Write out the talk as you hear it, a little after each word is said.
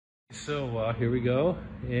So here we go,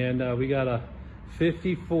 and we got a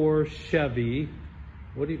 54 Chevy.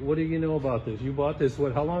 What do you know about this? You bought this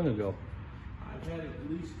how long ago? I've had it at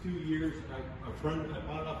least 2 years. I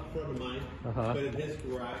bought it off a friend of mine. But in his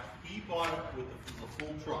garage, he bought it with a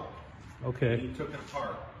full truck. Okay. And he took it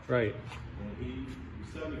apart. Right. And he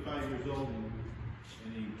was 75 years old,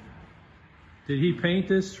 and he. Did he paint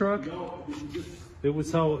this truck? No,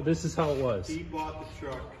 This is how it was. He bought the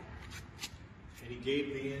truck, and he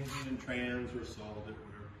gave the engine and trans or sold it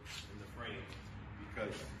in the frame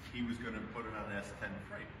because he was going to put it on S10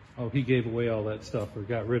 frame. Oh, he gave away all that stuff or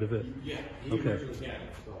got rid of it? Yeah, he okay. originally had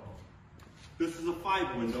it. So. This is a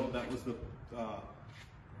 5 window. That was the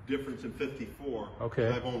difference in 54. Okay.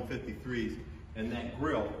 I've owned 53s, and that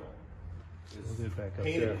grill is back up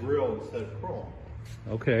painted there. grill instead of chrome.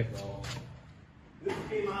 Okay. So, this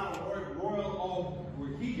came out of Royal Oak,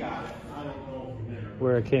 where he got it. I don't know from there.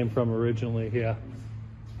 Where it came from originally, yeah.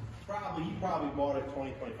 He probably bought it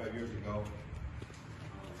 20, 25 years ago.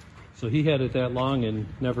 So he had it that long and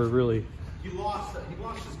never really. He lost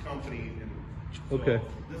his company, and so okay.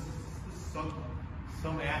 This is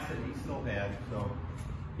some asset he still had. So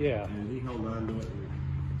yeah. And he held on to it.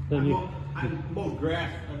 I mowed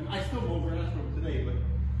grass. I still mow grass from today,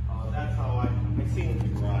 but that's how I seen it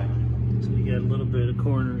in the garage. So you got a little bit of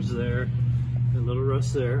corners there, a little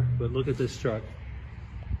rust there, but look at this truck.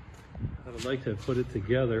 I would like to put it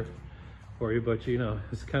together for you, but you know,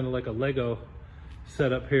 it's kind of like a Lego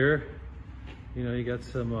setup here. You know, you got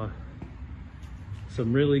some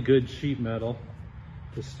really good sheet metal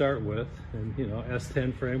to start with, and you know,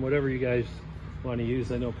 S10 frame, whatever you guys want to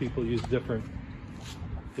use. I know people use different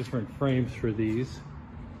frames for these.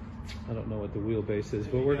 I don't know what the wheelbase is,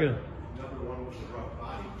 but we're gonna. Another one with a rough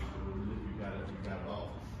body. You got it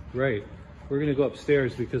all. Right. We're gonna go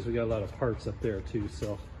upstairs because we got a lot of parts up there too,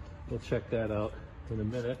 so we'll check that out in a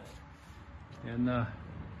minute. And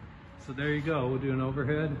so there you go. We'll do an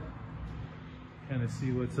overhead, kind of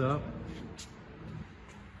see what's up.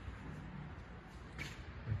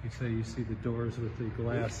 Like you say, you see the doors with the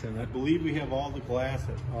glass in I it. believe we have all the glass.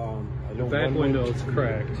 The back window's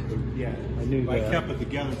cracked. Yeah, I knew that. I kept it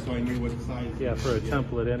together so I knew what size. Yeah, for a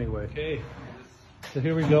template anyway. Okay. So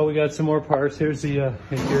here we go. We got some more parts. Here's the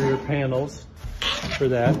interior panels for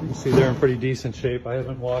that. You see they're in pretty decent shape. I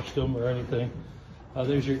haven't washed them or anything.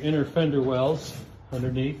 There's your inner fender wells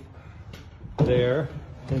underneath there.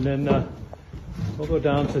 And then we'll go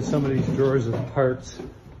down to some of these drawers of parts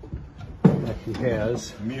that he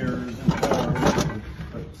has. Mirrors and doors and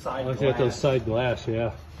side Look glass. at those side glass,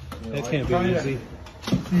 yeah. That can't be easy.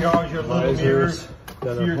 See all your little mirrors,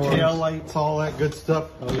 got your horns. tail lights, all that good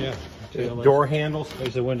stuff. Oh yeah. Door handles.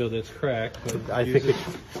 There's a window that's cracked. I think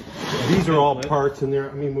these are all parts in there.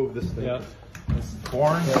 Let me move this thing. Yeah.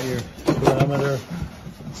 Horn. Got your speedometer,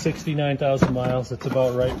 69,000 miles. That's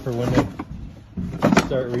about right for when they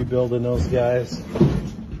start rebuilding those guys.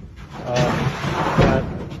 Got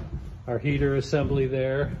our heater assembly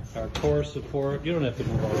there, our core support. You don't have to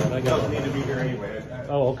move all that. I got Doesn't it. need to be here anyway.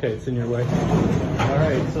 Oh, okay, it's in your way. All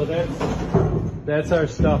right, so that's our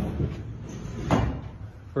stuff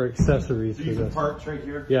for accessories for These are this. parts right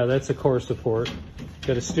here. Yeah, that's a core support.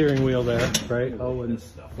 Got a steering wheel there, right? Oh, and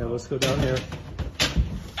yeah, let's go down here.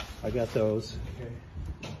 I got those.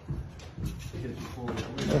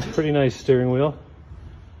 That's a pretty nice steering wheel.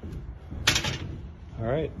 All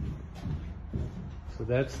right. So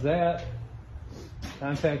that's that.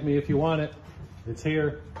 Contact me if you want it. It's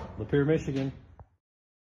here, Lapeer, Michigan.